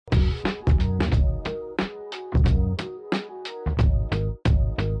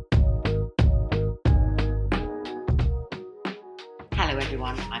Hello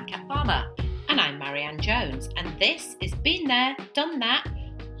everyone, I'm Kat Farmer. And I'm Marianne Jones, and this is Been There, Done That,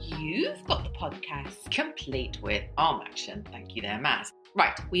 You've Got the Podcast. Complete with arm action. Thank you there, Maz.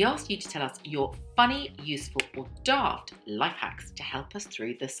 Right, we asked you to tell us your funny, useful or daft life hacks to help us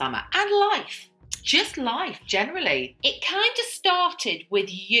through the summer. And life. Just life, generally. It kind of started with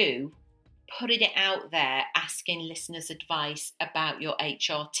you putting it out there, asking listeners advice about your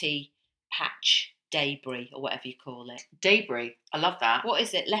HRT patch debris, or whatever you call it. Debris, I love that. What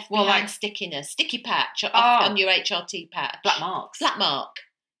is it? Left behind stickiness, sticky patch on your HRT patch. Black marks. Black mark.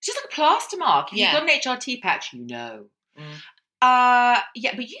 It's just like a plaster mark. If you've got an HRT patch, you know. Yeah,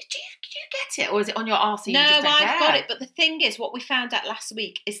 but you get it, or is it on your arse? No, I've got it. But the thing is, what we found out last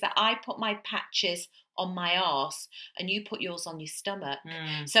week is that I put my patches on my arse, and you put yours on your stomach.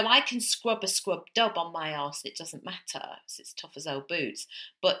 So I can scrub a scrub dub on my arse. It doesn't matter. It's tough as old boots.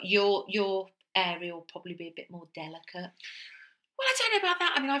 But your area will probably be a bit more delicate. Well, I don't know about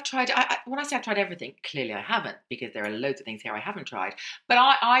that. I mean, I've tried, when I say I've tried everything, clearly I haven't, because there are loads of things here I haven't tried. But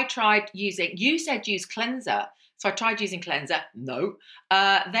I tried using, you said use cleanser. So I tried using cleanser. No.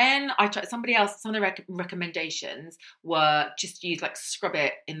 Then I tried, somebody else, some of the recommendations were just use scrub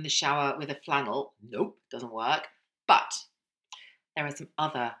it in the shower with a flannel. Nope, doesn't work. But there are some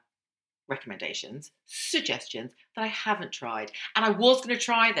other recommendations, suggestions that I haven't tried. And I was going to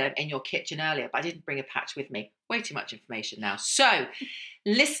try them in your kitchen earlier, but I didn't bring a patch with me. Way too much information now. So,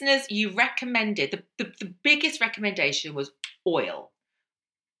 listeners, you recommended, the biggest recommendation was oil.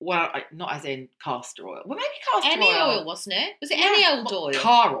 Well, not as in castor oil. Well, maybe castor oil. Any oil, wasn't it? Was it any old oil?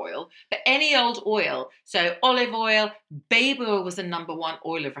 Car oil, but any old oil. So olive oil, baby oil was the number one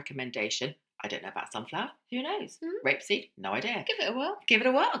oil of recommendation. I don't know about sunflower. Who knows? Rapeseed? No idea. Give it a whirl. Give it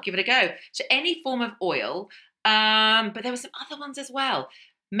a whirl. Give it a go. So any form of oil. But there were some other ones as well.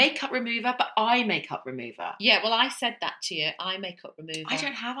 Makeup remover, but eye makeup remover. Yeah, well, I said that to you. Eye makeup remover. I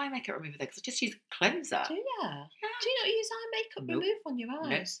don't have eye makeup remover though, because I just use cleanser. Do you? Yeah. Do you not use eye makeup remover on your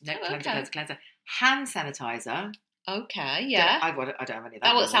eyes? No, cleanser. Hand sanitizer. Okay, yeah. I don't have any of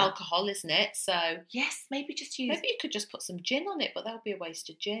that. Oh, it's alcohol, isn't it? So yes, maybe just use. Maybe you could just put some gin on it, but that would be a waste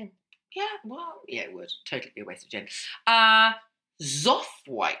of gin. Yeah, well, yeah, it would totally be a waste of gin. Zoff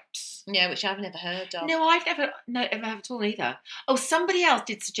wipes. Yeah, which I've never heard of. No, I've never have at all either. Oh, somebody else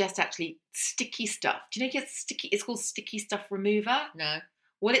did suggest actually sticky stuff. Do you know it's called sticky stuff remover? No.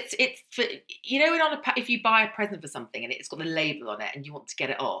 Well, it's for, if you buy a present for something and it's got the label on it and you want to get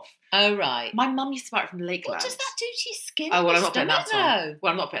it off. Oh, right. My mum used to buy it from the Lakeland. What does that do to your skin? Oh, well, I'm not putting that on.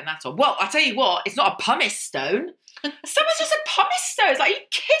 Well, I'm not putting that on. Well, I tell you what, it's not a pumice stone. Someone's just a pumice stone. It's like, are you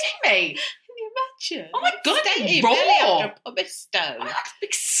kidding me? Can you imagine? Oh my God, it's raw. After a pumice stone. Oh, that's a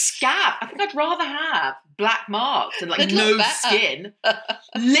big scab. I think I'd rather have black marks and no skin.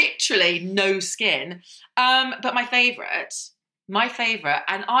 Literally no skin. But my favourite,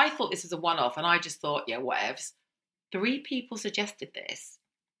 and I thought this was a one-off, and I just thought, yeah, whatevs. 3 people suggested this.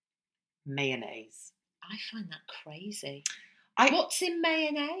 Mayonnaise. I find that crazy. What's in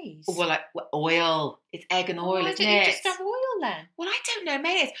mayonnaise? Well, oil. It's egg and oil, isn't it? Why don't you just have oil then? Well, I don't know.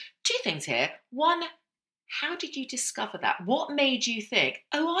 Mayonnaise. 2 things here. One, how did you discover that? What made you think,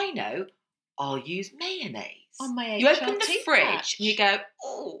 oh, I know, I'll use mayonnaise? On my HRT You open the fridge patch. and you go,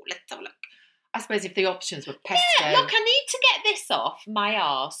 oh, let's have a look. I suppose if the options were pesto. Yeah, look, I need to get this off my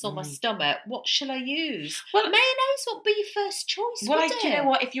arse or my stomach. What shall I use? Well, mayonnaise won't be your first choice, would it? Do you know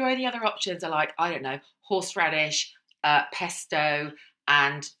what? If your only other options are I don't know, horseradish, pesto,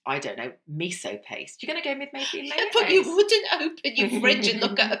 and, I don't know, miso paste, you're going to go with maybe mayonnaise. But you wouldn't open your fridge and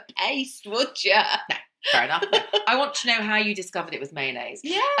look at a paste, would you? No. Fair enough. No. I want to know how you discovered it was mayonnaise.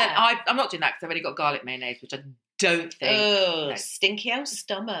 Yeah. And I'm not doing that because I've only got garlic mayonnaise, which I don't think. Oh, no. Stinky old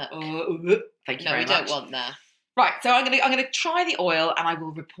stomach. Thank you very much. No, we don't want that. Right, so I'm gonna try the oil and I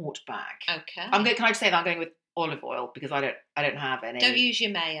will report back. Okay. Can I just say that I'm going with olive oil because I don't have any. Don't use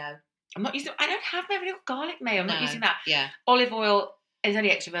your mayo. I'm not using. I don't have maybe garlic mayo. I'm not using that. Yeah. Olive oil is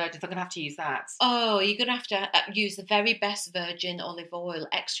only extra virgin, so I'm gonna have to use that. Oh, you're gonna have to use the very best virgin olive oil,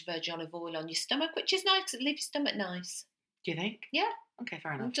 extra virgin olive oil on your stomach, which is nice because it leaves your stomach nice. Do you think? Yeah. Okay,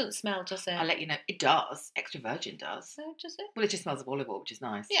 fair enough. It doesn't smell, does it? I'll let you know. It does. Extra virgin does. Oh, does it? Well, it just smells of olive oil, which is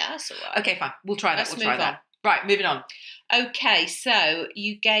nice. Yeah, that's all right. Okay, fine. We'll try that. Let's move on. Right, moving on. Okay, so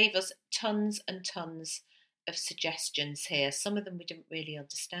you gave us tons and tons of suggestions here. Some of them we didn't really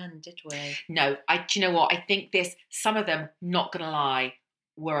understand, did we? No, do you know what? I think some of them, not going to lie,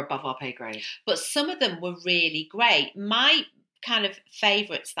 were above our pay grade. But some of them were really great. My kind of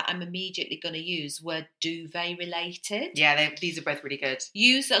favourites that I'm immediately going to use were duvet related. Yeah, these are both really good.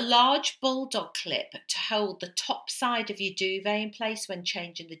 Use a large bulldog clip to hold the top side of your duvet in place when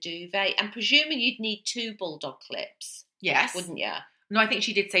changing the duvet. I'm presuming you'd need 2 bulldog clips. Yes. Wouldn't you? No, I think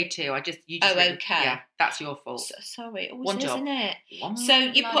she did say 2. You just okay. Yeah, that's your fault. Sorry, it always One is, job. isn't it? One So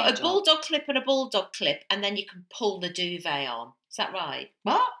you put a job. bulldog clip and a bulldog clip, and then you can pull the duvet on. Is that right?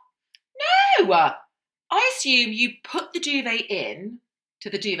 What? No! I assume you put the duvet in to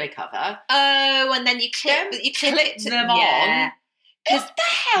the duvet cover. Oh, and then you clip them on. What the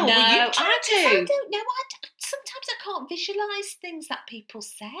hell were you trying to do? I don't know. Sometimes I can't visualise things that people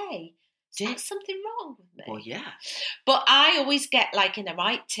say. Is something wrong with me? Well, yeah. But I always get like in a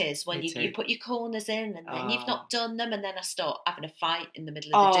right tiz when Me too. you put your corners in and then you've not done them, and then I start having a fight in the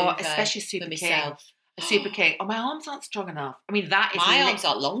middle of the duvet. Especially Super with King. myself. A Super King. Oh, my arms aren't strong enough. I mean, that is... My arms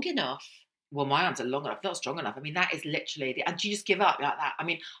aren't long enough. Well, my arms are long enough, not strong enough. I mean, that is literally... And you just give up like that. I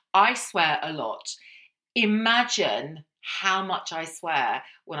mean, I swear a lot. Imagine how much I swear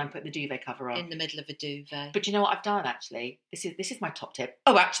when I'm putting the duvet cover on. In the middle of a duvet. But you know what I've done, actually? This is my top tip.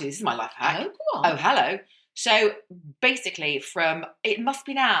 Oh, actually, this is my life hack. Oh, go on. Oh, hello. So, basically, it must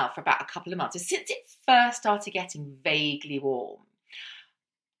be now for about a couple of months. So since it first started getting vaguely warm,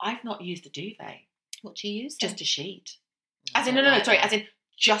 I've not used the duvet. What do you use? Just a sheet. As in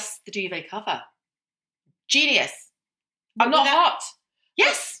just the duvet cover. Genius. I'm not hot.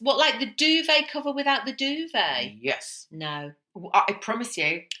 Yes. What, like the duvet cover without the duvet? Yes. No. I promise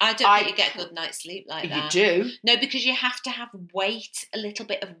you. I don't think you get a good night's sleep like that. You do. No, because you have to have weight, a little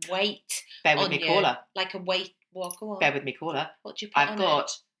bit of weight. Bear with me, caller. Like a weight. Well, go on. Bear with me, caller. What do you put on I've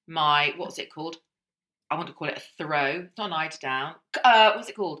got my, what's it called? I want to call it a throw. It's not an eiderdown. What's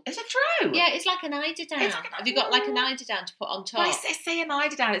it called? It's a throw. Yeah, it's like an eiderdown. Have you got like an eiderdown to put on top? Well, I say an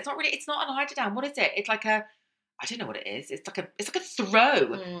eiderdown. It's not an eiderdown. What is it? It's like I don't know what it is. It's like a throw,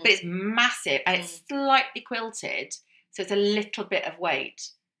 but it's massive and it's slightly quilted, so it's a little bit of weight.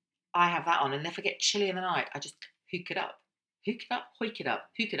 I have that on, and if I get chilly in the night, I just hook it up, hook it up.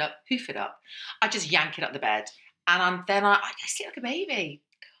 I just yank it up the bed, and I sleep like a baby.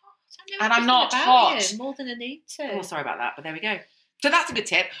 God, and I'm not hot. More than I need to. Oh, sorry about that, but there we go. So that's a good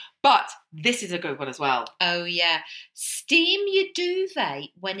tip, but this is a good one as well. Oh yeah, steam your duvet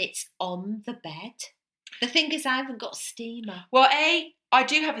when it's on the bed. The thing is, I haven't got a steamer. Well, A, I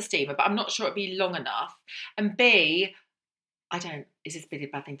do have a steamer, but I'm not sure it'd be long enough. And B, I don't. Is this a really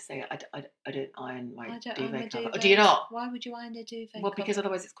bad thing to say? I don't iron my duvet cover. Or do you not? Why would you iron a duvet cover? Well, because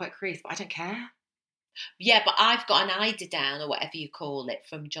otherwise it's quite creased, but I don't care. Yeah, but I've got an eiderdown or whatever you call it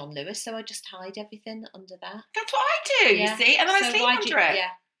from John Lewis, so I just hide everything under that. That's what I do, you see? And then I sleep under it. Yeah.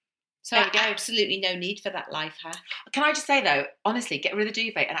 So absolutely no need for that life hack. Can I just say, though, honestly, get rid of the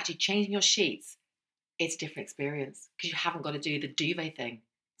duvet and actually changing your sheets. It's a different experience because you haven't got to do the duvet thing.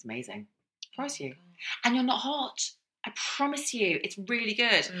 It's amazing. I promise you. And you're not hot. I promise you. It's really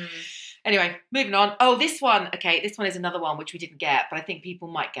good. Anyway, moving on. Oh, this one. Okay, this one is another one which we didn't get, but I think people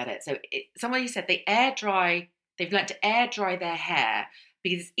might get it. So somebody said they've learnt to air dry their hair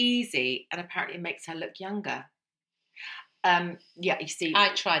because it's easy and apparently it makes her look younger. Yeah, you see. I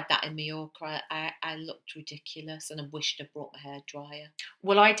tried that in Mallorca. I looked ridiculous and I wished I'd brought my hair dryer.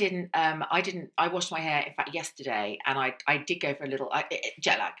 Well, I didn't. I washed my hair, in fact, yesterday, and I did go for a little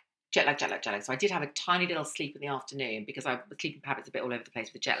jet lag. So I did have a tiny little sleep in the afternoon because my sleeping habits a bit all over the place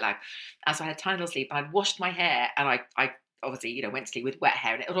with the jet lag. And so I had a tiny little sleep, and I'd washed my hair, and I obviously, went to sleep with wet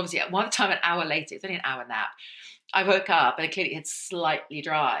hair. And it was obviously, by the time an hour later, it's only an hour nap, I woke up and it clearly had slightly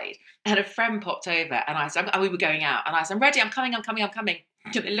dried. And a friend popped over and we were going out, and I said, I'm ready, I'm coming. And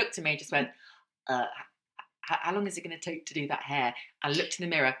they looked at me and just went, how long is it going to take to do that hair? I looked in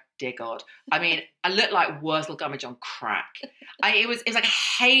the mirror, dear God. I mean, I looked like Wurzel Gummidge on crack. It was like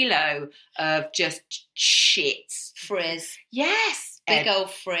a halo of just shit. Frizz. Yes. Big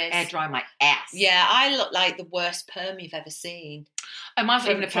old frizz. Air dry my ass. Yeah, I look like the worst perm you've ever seen. Oh, mine's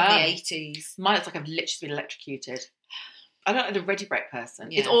not even a perm. From the 80s. Mine looks like I've literally been electrocuted. I don't know the ready break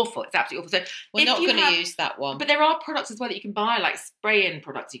person. Yeah. It's awful. It's absolutely awful. So we're not going to use that one. But there are products as well that you can buy, like spray-in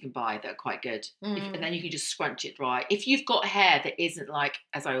products you can buy that are quite good. And then you can just scrunch it dry. If you've got hair that isn't like,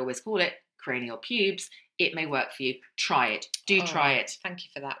 as I always call it, cranial pubes, it may work for you. Try it. Try it. Thank you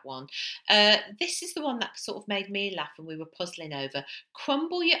for that one. This is the one that sort of made me laugh and we were puzzling over.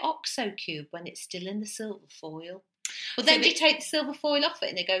 Crumble your OXO cube when it's still in the silver foil. But then you take the silver foil off it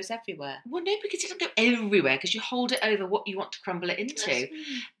and it goes everywhere. Well, no, because it doesn't go everywhere because you hold it over what you want to crumble it into.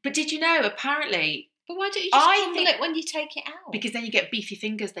 But did you know, apparently... But why don't you just crumble it when you take it out? Because then you get beefy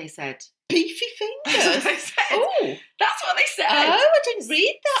fingers, they said. Beefy fingers? That's what they said. Oh. That's what they said. Oh, I didn't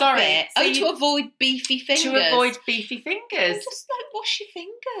read that bit. So to avoid beefy fingers. To avoid beefy fingers. Well, just wash your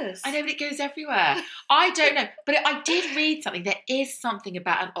fingers. I know, but it goes everywhere. I don't know. But I did read something. There is something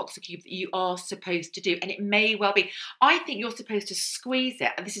about an OXO cube that you are supposed to do. And it may well be. I think you're supposed to squeeze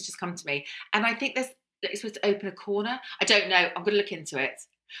it. And this has just come to me. And I think it's supposed to open a corner. I don't know. I'm going to look into it.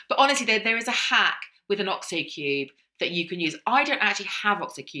 But honestly, there is a hack with an Oxo cube that you can use. I don't actually have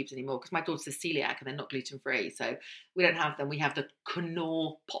Oxo cubes anymore because my daughter's a celiac and they're not gluten free, so we don't have them. We have the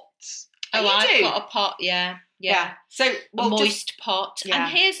Knorr pots. Oh, I've got a pot. Yeah. So a moist pot. Yeah.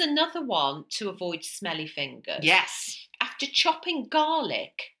 And here's another one to avoid smelly fingers. Yes. After chopping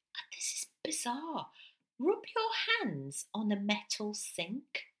garlic, and this is bizarre, rub your hands on a metal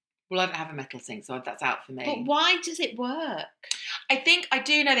sink. Well, I don't have a metal sink, so that's out for me. But why does it work? I think I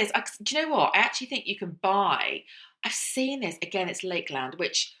do know this. Do you know what? I actually think you can buy. I've seen this again. It's Lakeland,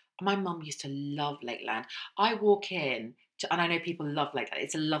 which my mum used to love. Lakeland. I walk in, and I know people love Lakeland.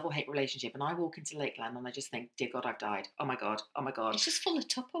 It's a love or hate relationship. And I walk into Lakeland, and I just think, dear God, I've died. Oh my God. Oh my God. It's just full of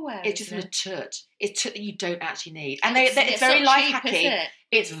Tupperware. It's just full of tut. It's tut that you don't actually need, and it's very life hacky.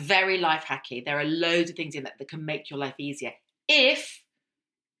 It's very life hacky. There are loads of things in that can make your life easier if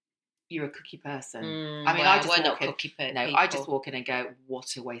you're a cookie person. I mean, I just walk in. No, I just walk in and go,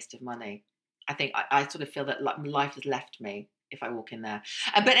 what a waste of money. I think I sort of feel that life has left me if I walk in there.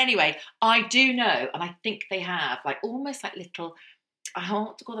 But anyway, I do know, and I think they have like almost like little, I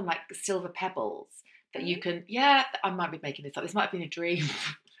want to call them like silver pebbles that you can. Yeah, I might be making this up. This might have been a dream.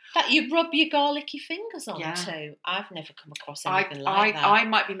 That you rub your garlicky fingers onto. I've never come across anything like that. I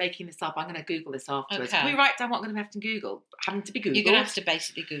might be making this up. I'm going to Google this afterwards. Okay. Can we write down what I'm going to have to Google? Having to be Googled. You're going to have to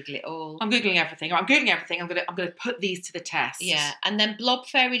basically Google it all. I'm Googling everything. I'm Googling everything. I'm going to put these to the test. Yeah, and then blob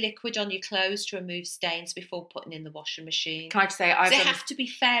fairy liquid on your clothes to remove stains before putting in the washing machine. Can I just say, does it have to be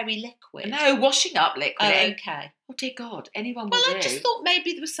fairy liquid? No, washing up liquid. Oh, okay. Oh dear God, anyone will do. Well, I just thought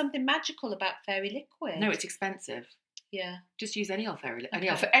maybe there was something magical about fairy liquid. No, it's expensive. Yeah, just use any old fairy liquid.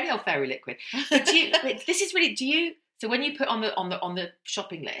 Any old fairy liquid. But this is really. Do you? So when you put on the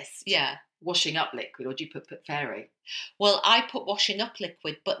shopping list, washing up liquid, or do you put fairy? Well, I put washing up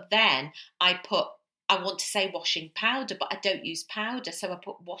liquid, but then I want to say washing powder, but I don't use powder, so I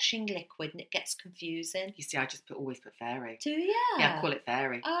put washing liquid, and it gets confusing. You see, I just always put fairy. Do you? Yeah, I call it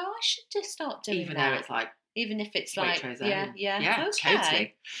fairy. Oh, I should just start doing that. Even though it's like. Even if it's like, yeah,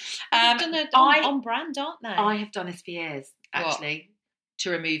 okay. Totally. Done on brand, aren't they? I have done this for years, actually, to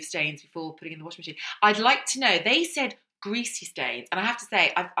remove stains before putting in the washing machine. I'd like to know. They said greasy stains, and I have to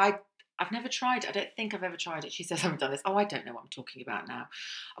say, I've never tried it. I don't think I've ever tried it. She says I haven't done this. Oh, I don't know what I'm talking about now.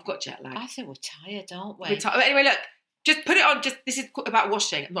 I've got jet lag. I think we're tired, aren't we? Anyway, look, just put it on. This is about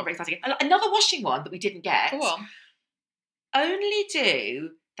washing. I'm not very excited. Another washing one that we didn't get. Go on. Only do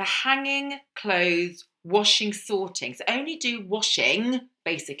the hanging clothes washing sorting. So only do washing,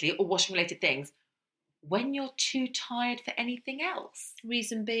 basically, or washing related things when you're too tired for anything else.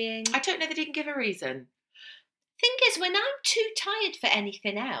 Reason being? I don't know, they didn't give a reason. Thing is, when I'm too tired for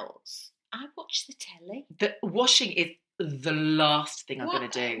anything else, I watch the telly. The washing is the last thing I'm going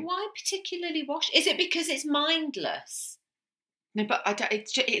to do. Why particularly wash? Is it because it's mindless? No, but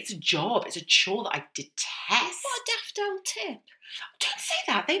it's a job. It's a chore that I detest. What a daft old tip. Don't say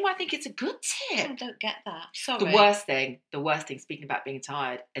that. They might think it's a good tip. I don't get that. Sorry. The worst thing, speaking about being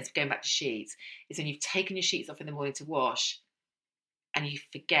tired, and going back to sheets, is when you've taken your sheets off in the morning to wash and you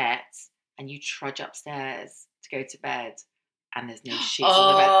forget and you trudge upstairs to go to bed and there's no sheets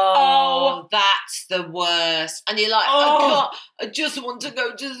on the bed. Oh, that's the worst. And you're like, I just want to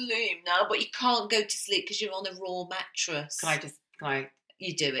go to sleep now, but you can't go to sleep because you're on a raw mattress. Can I?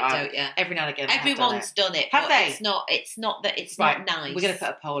 You do it, don't you? Every now and again. Everyone's done it. Have they? It's not that it's not nice. We're going to put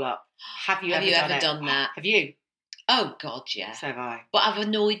a poll up. Have you ever done that? Have you? Oh, God, yeah. So have I. But I've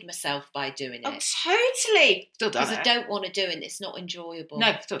annoyed myself by doing it. Oh, totally. Still done it. Because I don't want to do it. It's not enjoyable.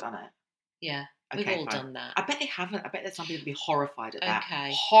 No, still done it. Yeah. We've all done that. I bet they haven't. I bet there's some people who'd be horrified at that.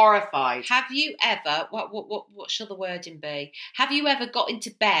 Okay. Horrified. Have you ever, what shall the wording be? Have you ever got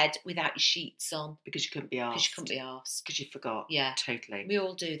into bed without your sheets on? Because you couldn't be asked. Because you couldn't be asked. Because you forgot. Yeah. Totally. We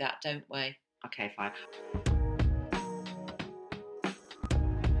all do that, don't we? Okay, fine.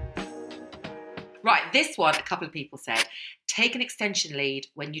 Right, this one, a couple of people said, take an extension lead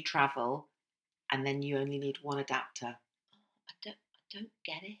when you travel and then you only need one adapter. I don't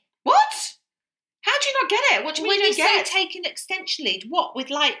get it. What? How do you not get it? What do you mean when you don't get it? Say take an extension lead, what, with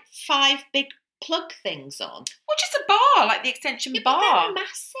like 5 big plug things on? Well, just a bar, like the extension bar. But they're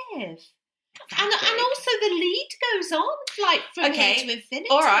massive. And also the lead goes on, like from here to infinity.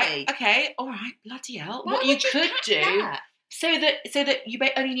 All right, bloody hell. Why what you could do, that? so that you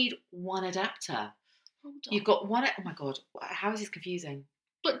only need one adapter. Hold on. You've got one, oh my God, how is this confusing?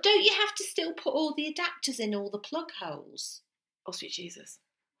 But don't you have to still put all the adapters in all the plug holes? Oh, sweet Jesus.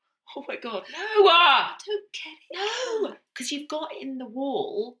 Oh my God, no! I don't get it. No, because you've got it in the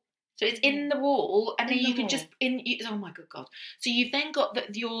wall So it's in the wall, and then In the you can wall. just oh my good God. So you've then got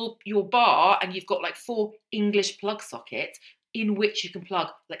your bar, and you've got like 4 English plug sockets in which you can plug,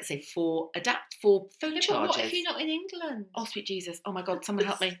 let's say, 4 phone But chargers. what if you're not in England? Oh, sweet Jesus. Oh my God, someone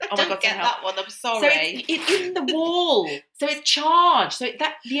help me. Oh I my don't God, get someone help. that one, I'm sorry. So it's in the wall. So it's charged. So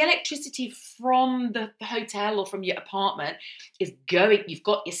the electricity from the hotel or from your apartment is going. You've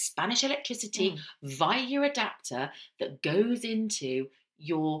got your Spanish electricity via your adapter that goes into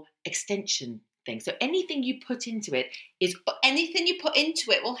your extension thing. So anything you put into it is... But anything you put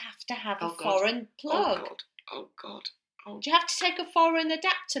into it will have to have a foreign plug. Oh God. Oh, do you have to take a foreign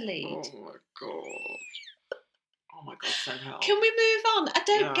adapter lead? Oh my God. Oh my God, so help. Can we move on? I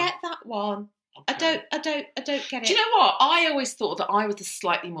don't get that one. Okay. I don't get it. Do you know what? I always thought that I was the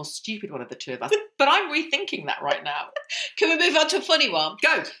slightly more stupid one of the two of us, but I'm rethinking that right now. Can we move on to a funny one?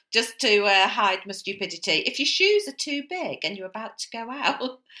 Go. Just to hide my stupidity. If your shoes are too big and you're about to go out,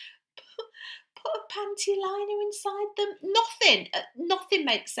 put a panty liner inside them. Nothing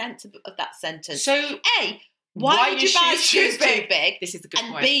makes sense of that sentence. So, A, why would you buy shoes too big? This is a good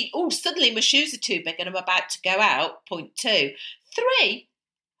and point. B, suddenly my shoes are too big and I'm about to go out. Point 2. 3,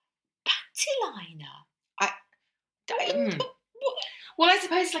 panty liner. Well, I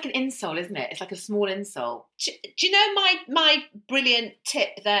suppose it's like an insole, isn't it? It's like a small insole. Do you know my brilliant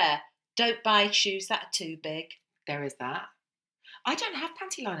tip there? Don't buy shoes that are too big. There is that. I don't have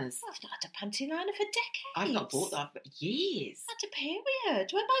panty liners. I've not had a panty liner for decades. I've not bought that for years. That's a period.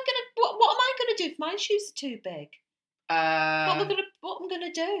 What am I gonna do if my shoes are too big? What am I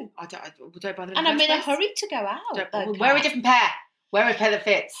gonna do? I don't buy them. And I'm in a hurry to go out. Wear a different pair. Wear a pair that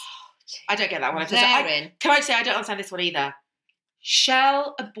fits. I don't get that one. Can I say I don't understand this one either?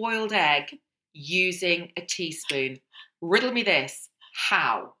 Shell a boiled egg using a teaspoon. Riddle me this.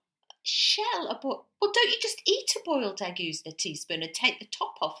 How? Shell a boiled... Well, don't you just eat a boiled egg using a teaspoon and take the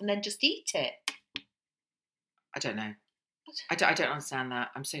top off and then just eat it? I don't know. I don't understand that.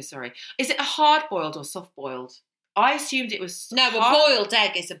 I'm so sorry. Is it a hard boiled or soft boiled? I assumed it was No, a boiled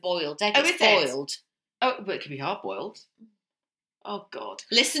egg is a boiled egg. It's boiled. Oh, but it could be hard boiled. Oh God.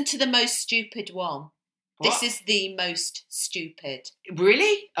 Listen to the most stupid one. What? This is the most stupid.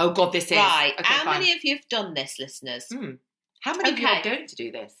 Really? Oh God, this is. Right. Okay, How many of you have done this, listeners? How many of you are going to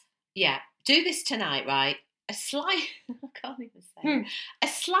do this? Yeah. Do this tonight, right? A slice... I can't even say. A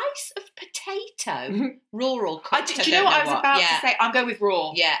slice of potato, raw or cooked. Do you know what I was about to say? I'm going with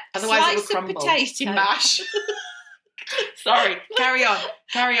raw. Yeah. Otherwise it will crumble. Slice of potato. Mash. Sorry. Carry on.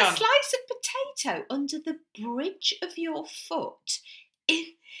 A slice of potato under the bridge of your foot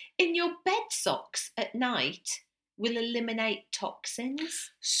in your bed socks at night will eliminate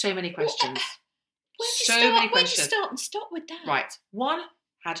toxins. So many questions. Where do you start and stop with that? Right. 1,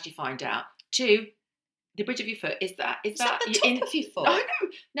 how did you find out? 2, the bridge of your foot, is that the top of your foot? Oh,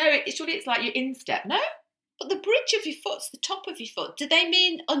 no, surely it's like your instep, no? But the bridge of your foot's the top of your foot. Do they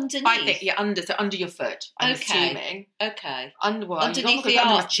mean underneath? I think, under your foot, I'm assuming. Okay. Underneath the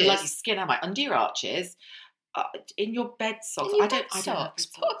arches. Bloody skin, am I? Under your arches, in your bed socks. I don't put a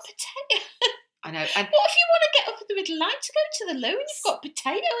potato. I know. What And if you want to get up in the middle of the night to go to the loo and you've got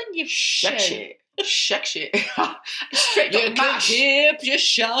potato in your shoe? Shuck shit. Straight you can keep your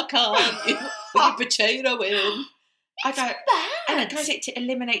shark on with your potato in. I don't. Bad. And does it to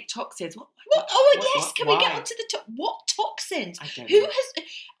eliminate toxins? What? Can we get onto the top? What toxins? I don't know.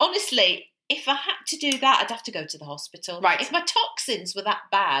 Honestly, if I had to do that, I'd have to go to the hospital. Right. If my toxins were that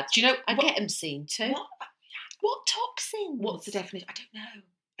bad, do you know? I'd get them seen too. What toxins? What's the definition? I don't know.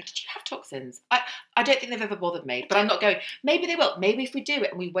 Did you have toxins? I don't think they've ever bothered me, but I'm not going. Maybe they will. Maybe if we do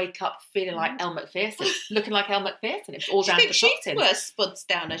it and we wake up feeling like Elle Macpherson, looking like Elle Macpherson, it's all down to the toxins. She wears spuds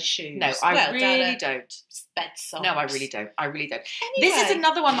down her shoes. No, I really don't. Bed socks. No, I really don't. Anyway. This is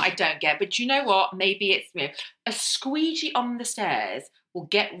another one that I don't get, but you know what? Maybe it's a squeegee on the stairs will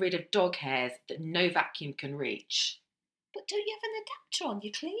get rid of dog hairs that no vacuum can reach. But don't you have an adapter on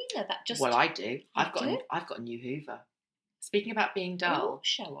your cleaner that just? Well, I do. I've got a new Hoover. Speaking about being dull.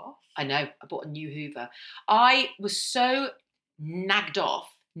 Show off. I know. I bought a new Hoover. I was so naffed off,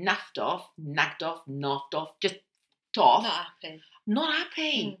 just off. Not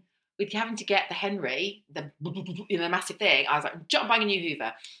happy. With having to get the Henry, the massive thing. I was like, I'm buying a new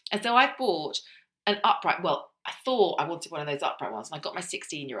Hoover. And so I bought an upright, well, I thought I wanted one of those upright ones. And I got my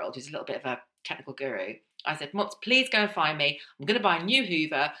 16-year-old, who's a little bit of a technical guru. I said, Mots, please go and find me. I'm going to buy a new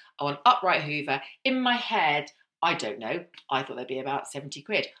Hoover. I want an upright Hoover. In my head, I don't know. I thought they'd be about 70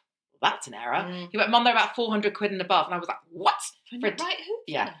 quid. Well, that's an error. He went, Mum, they're about 400 quid and above. And I was like, what? For a right Hoover?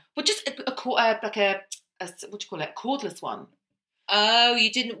 Yeah. Well, just like what do you call it? A cordless one. Oh,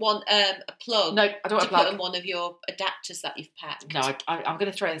 you didn't want a plug? No, I don't want a plug. Put in one of your adapters that you've packed. No, I'm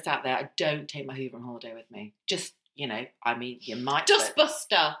going to throw this out there. I don't take my Hoover on holiday with me. Just, you might.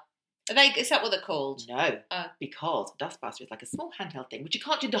 Dustbuster. Is that what they're called? No, because Dustbuster is like a small handheld thing, which you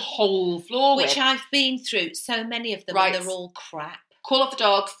can't do the whole floor with. Which I've been through so many of them, and they're all crap. Call off the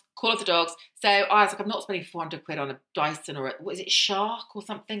dogs. So I was like, I'm not spending 400 quid on a Dyson or what is it, Shark or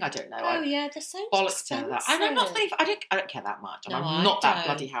something? I don't know. Oh yeah, they're so expensive. That. And I'm not spending. I don't care that much. No, I'm not that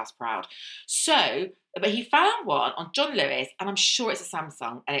bloody house proud. So, but he found one on John Lewis, and I'm sure it's a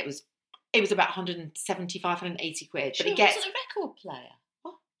Samsung, and it was about 175, 180 quid. Sure, but it gets a record player.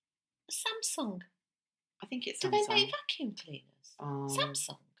 What? A Samsung. I think it's Do Samsung. they make vacuum cleaners?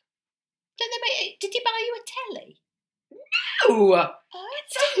 Samsung. Did he buy you a telly? No. I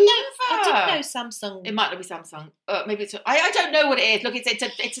didn't know Samsung. It might not be Samsung. Maybe it's. I don't know what it is. Look, it's a.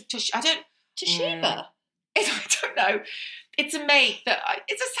 I don't. Toshiba. I don't know. It's a make that.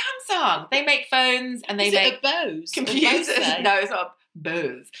 It's a Samsung. They make phones and they make a Bose computers. No, it's not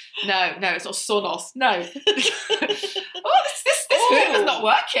Bose. No, it's not Sonos. No. This Hoover's not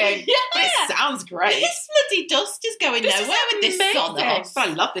working. Yeah. But it sounds great. This bloody dust is going nowhere with this Sonos. I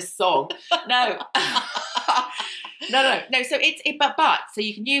love this song. No. No. So so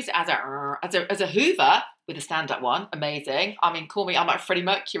you can use it as a Hoover with a stand-up one. Amazing. I mean, call me. I'm like Freddie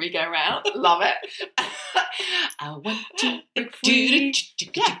Mercury. Go around. Love it. I want to break free.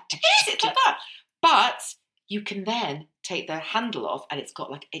 Yeah, it's like that. But you can then take the handle off, and it's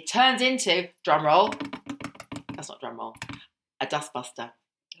got it turns into drum roll. That's not drum roll. A dustbuster.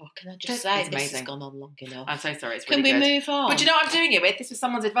 Oh, can I just say, this has gone on long enough. I'm so sorry, it's really good. Can we move on? But you know what I'm doing it with? This was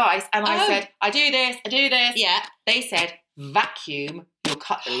someone's advice, and I said, I do this. Yeah. They said, vacuum your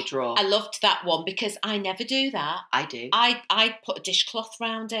cutlery drawer. I loved that one, because I never do that. I do. I put a dishcloth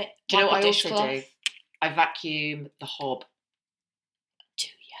round it. Do you know what I also do? I vacuum the hob. Do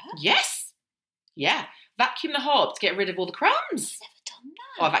you? Yes. Yeah. Vacuum the hob to get rid of all the crumbs. I've never done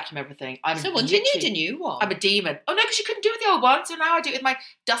that. Oh, I vacuum everything. So when do you need a new one? I'm a demon. Oh no, because you couldn't do it with the old one. So now I do it with my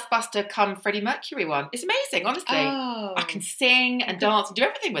Dustbuster come Freddie Mercury one. It's amazing, honestly. Oh. I can sing and dance and do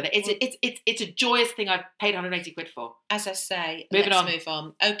everything with it. It's a joyous thing I've paid 180 quid for. As I say, let's move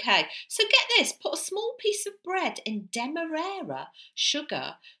on. Okay, so get this. Put a small piece of bread in Demerara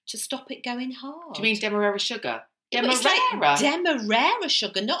sugar to stop it going hard. Do you mean Demerara sugar? Demerara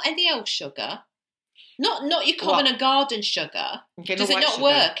sugar, not any old sugar. Not your common garden sugar. Okay, does it not sugar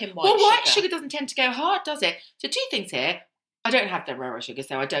work in white sugar? Well, white sugar doesn't tend to go hard, does it? So two things here. I don't have Demerara sugar,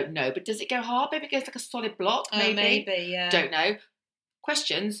 so I don't know. But does it go hard? Maybe it goes like a solid block, maybe. Oh, maybe, yeah. Don't know.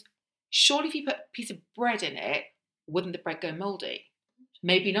 Questions. Surely if you put a piece of bread in it, wouldn't the bread go mouldy?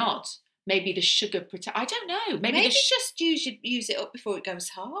 Maybe not. Maybe the sugar I don't know. Maybe just use it up before it goes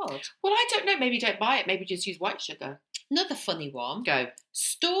hard. Well, I don't know. Maybe don't buy it. Maybe just use white sugar. Another funny one. Go.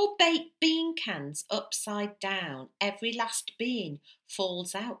 Store baked bean cans upside down. Every last bean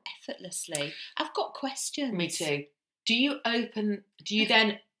falls out effortlessly. I've got questions. Me too. Do you then put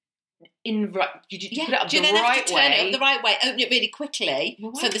it up do you then have to turn it up the right way, open it really quickly,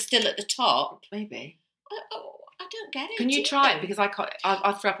 so they're still at the top? Maybe. I don't get it. Can you try it? Because I can't.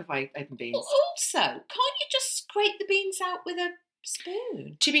 I'll throw up if I open beans. Well, also, can't you just scrape the beans out with a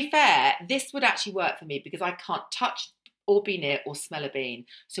spoon? To be fair, this would actually work for me because I can't touch or be near or smell a bean.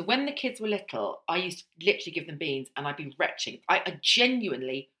 So when the kids were little, I used to literally give them beans and I'd be retching. I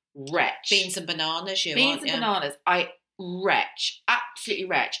genuinely retch. Beans and bananas, bananas. I retch, absolutely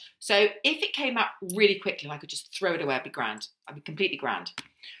retch. So if it came out really quickly and I could just throw it away, I'd be grand. I'd be completely grand.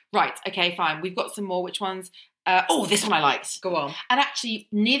 Right, okay, fine. We've got some more. Which ones? This one I liked. Go on. And actually,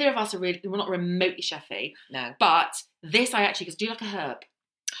 neither of us we're not remotely chefy. No. But this I actually, because do you like a herb?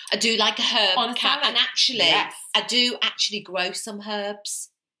 I do like a herb, on a salad. And actually, yes. I do actually grow some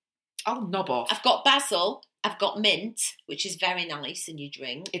herbs. Oh, knob off. I've got basil. I've got mint, which is very nice in your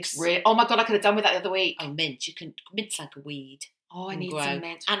drink. It's real. Oh my God, I could have done with that the other week. Oh, mint. Mint's like a weed. Oh, I need some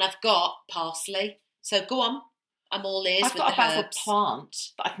mint. And I've got parsley. So go on. I'm all ears with the herbs. I've got a basil plant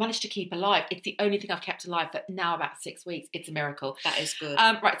that I've managed to keep alive. It's the only thing I've kept alive for now about 6 weeks. It's a miracle. That is good.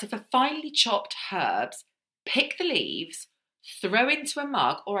 Right, so for finely chopped herbs, pick the leaves, throw into a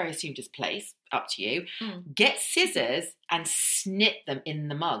mug, or I assume just place, up to you. Get scissors and snip them in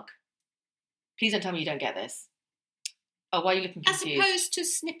the mug. Please don't tell me you don't get this. Oh, why are you looking confused? As opposed to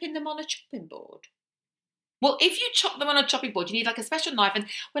snipping them on a chopping board. Well, if you chop them on a chopping board, you need like a special knife. And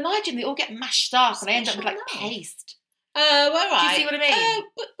when I do them, they all get mashed up and I end up with like paste. Oh, all right. Do you see what I mean? Oh,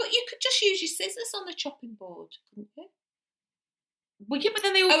 but you could just use your scissors on the chopping board, couldn't you? Well, yeah, but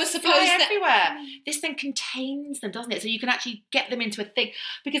then they all fly everywhere. This thing contains them, doesn't it? So you can actually get them into a thing.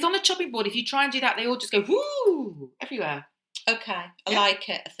 Because on the chopping board, if you try and do that, they all just go, whoo, everywhere. Okay, I Yeah. like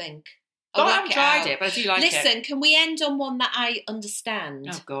it, I think. I haven't tried it, but I do like it. Listen, can we end on one that I understand?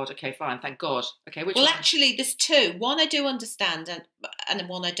 Oh, God. Okay, fine. Thank God. Okay, which Well, one? actually, there's two. One I do understand and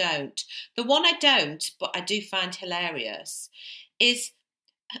one I don't. The one I don't, but I do find hilarious, is,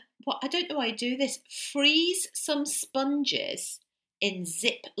 I don't know why I do this, freeze some sponges in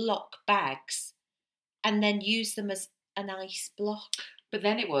Ziploc bags and then use them as an ice block. But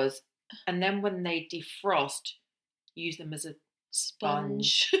then it was, and then when they defrost, use them as a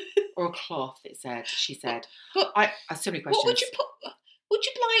sponge or a cloth, she said. But I so many questions. What would you put? Would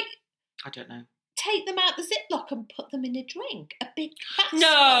you like... I don't know. Take them out the Ziploc and put them in a drink? A big bath sponge?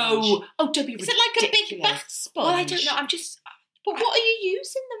 No! Oh, don't be ridiculous. Is it like a big bath sponge? Well, I don't know. But what are you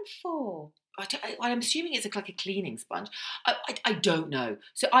using them for? I'm assuming it's like a cleaning sponge. I don't know.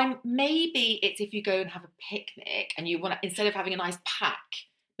 So maybe it's if you go and have a picnic and you want to, instead of having an ice pack,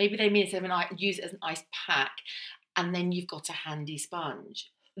 maybe they mean instead of use it as an ice pack, and then you've got a handy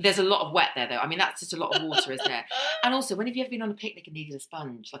sponge. There's a lot of wet there, though. I mean, that's just a lot of water, isn't it? And also, when have you ever been on a picnic and needed a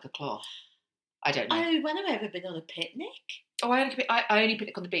sponge, like a cloth? I don't know. Oh, when have I ever been on a picnic? Oh, I only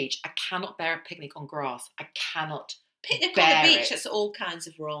picnic on the beach. I cannot bear a picnic on grass. I cannot. Picnic bear on the beach, it. That's all kinds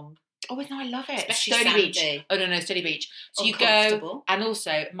of wrong. Oh, no, I love it. Especially Stony sandy. Beach. Oh, no, Stony Beach. So you go, and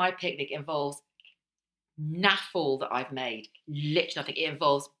also my picnic involves naffle that I've made. Literally nothing. It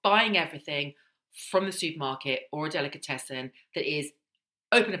involves buying everything from the supermarket or a delicatessen that is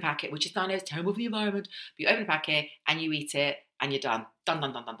open a packet, which is, I know, it's terrible for the environment, but you open a packet and you eat it and you're done. Done.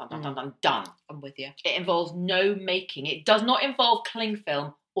 I'm with you. It involves no making. It does not involve cling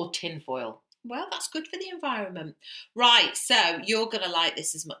film or tin foil. Well, that's good for the environment. Right, so you're going to like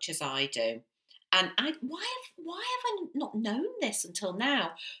this as much as I do. And why have I not known this until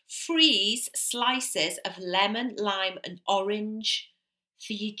now? Freeze slices of lemon, lime and orange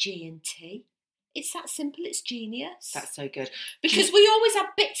for your G&T. It's that simple, it's genius. That's so good. Because we always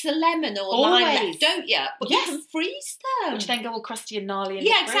have bits of lemon or lime left, don't you? But you can freeze them. Which then go all crusty and gnarly in the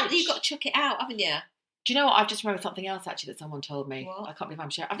fridge. Exactly, you've got to chuck it out, haven't you? Do you know what? I've just remembered something else actually that someone told me. What? I can't believe I'm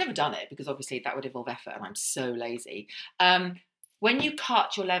sharing. I've never done it because obviously that would involve effort and I'm so lazy. When you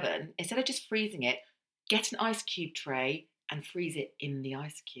cut your lemon, instead of just freezing it, get an ice cube tray and freeze it in the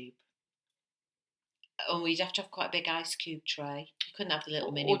ice cube. Oh, you'd have to have quite a big ice cube tray. You couldn't have the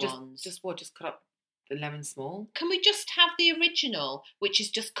little mini ones. Just cut up the lemon small? Can we just have the original, which is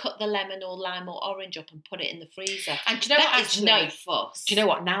just cut the lemon or lime or orange up and put it in the freezer? And do you know what? Actually, no fuss. Do you know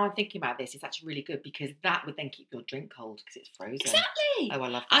what? Now I'm thinking about this, it's actually really good because that would then keep your drink cold because it's frozen. Exactly. Oh, I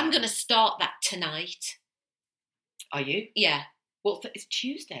love that. I'm going to start that tonight. Are you? Yeah. Well, it's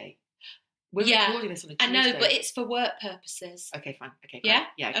Tuesday. We're recording this on a Tuesday. I know, but it's for work purposes. Okay, fine. Okay, great. Yeah?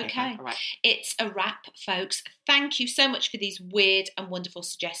 Yeah, okay. Fine. All right. It's a wrap, folks. Thank you so much for these weird and wonderful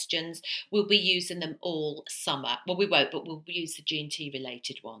suggestions. We'll be using them all summer. Well, we won't, but we'll use the G&T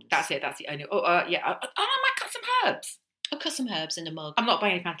related ones. That's it. That's the only... yeah. I might cut some herbs. I'll cut some herbs in a mug. I'm not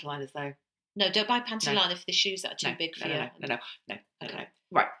buying any panty liners, though. No, don't buy panty line if the shoes are too big for you. No.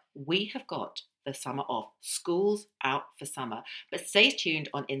 Right. We have got the summer off. School's out for summer. But stay tuned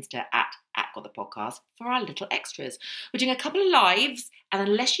on Insta at Got the Podcast for our little extras. We're doing a couple of lives, and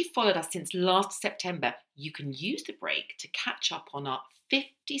unless you followed us since last September, you can use the break to catch up on our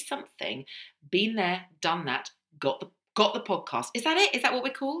 50-something, been there, done that, got the podcast. Is that it? Is that what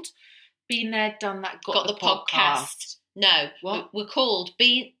we're called? Been there, done that, got the podcast. No, what? We're called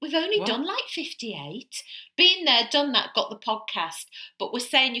we've only done like 58. Been there, done that, got the podcast. But we're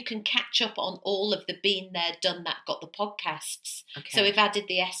saying you can catch up on all of the been there, done that, got the podcasts. Okay. So we've added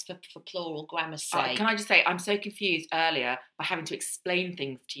the S for plural grammar's sake. Can I just say, I'm so confused earlier by having to explain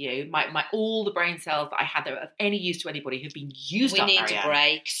things to you. My all the brain cells that I had that were of any use to anybody have been used up. We need a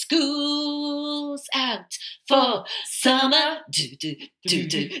break. School's out for summer. We're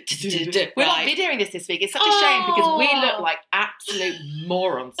not videoing this week. It's such a shame because we look like absolute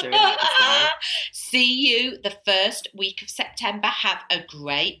morons doing that this now. See you the first week of September. Have a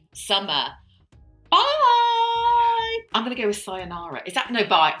great summer. Bye. I'm going to go with sayonara. Is that... No,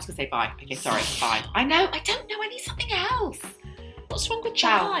 bye. I was going to say bye. Okay, sorry. Bye. I know. I don't know. I need something else. What's wrong with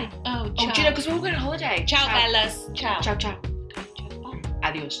ciao? Bye? Oh, ciao. Oh, do you know, because we're all going on holiday. Ciao, Bellas. Ciao. Ciao. Bye.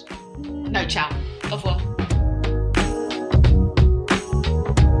 Adios. No, ciao. Au revoir.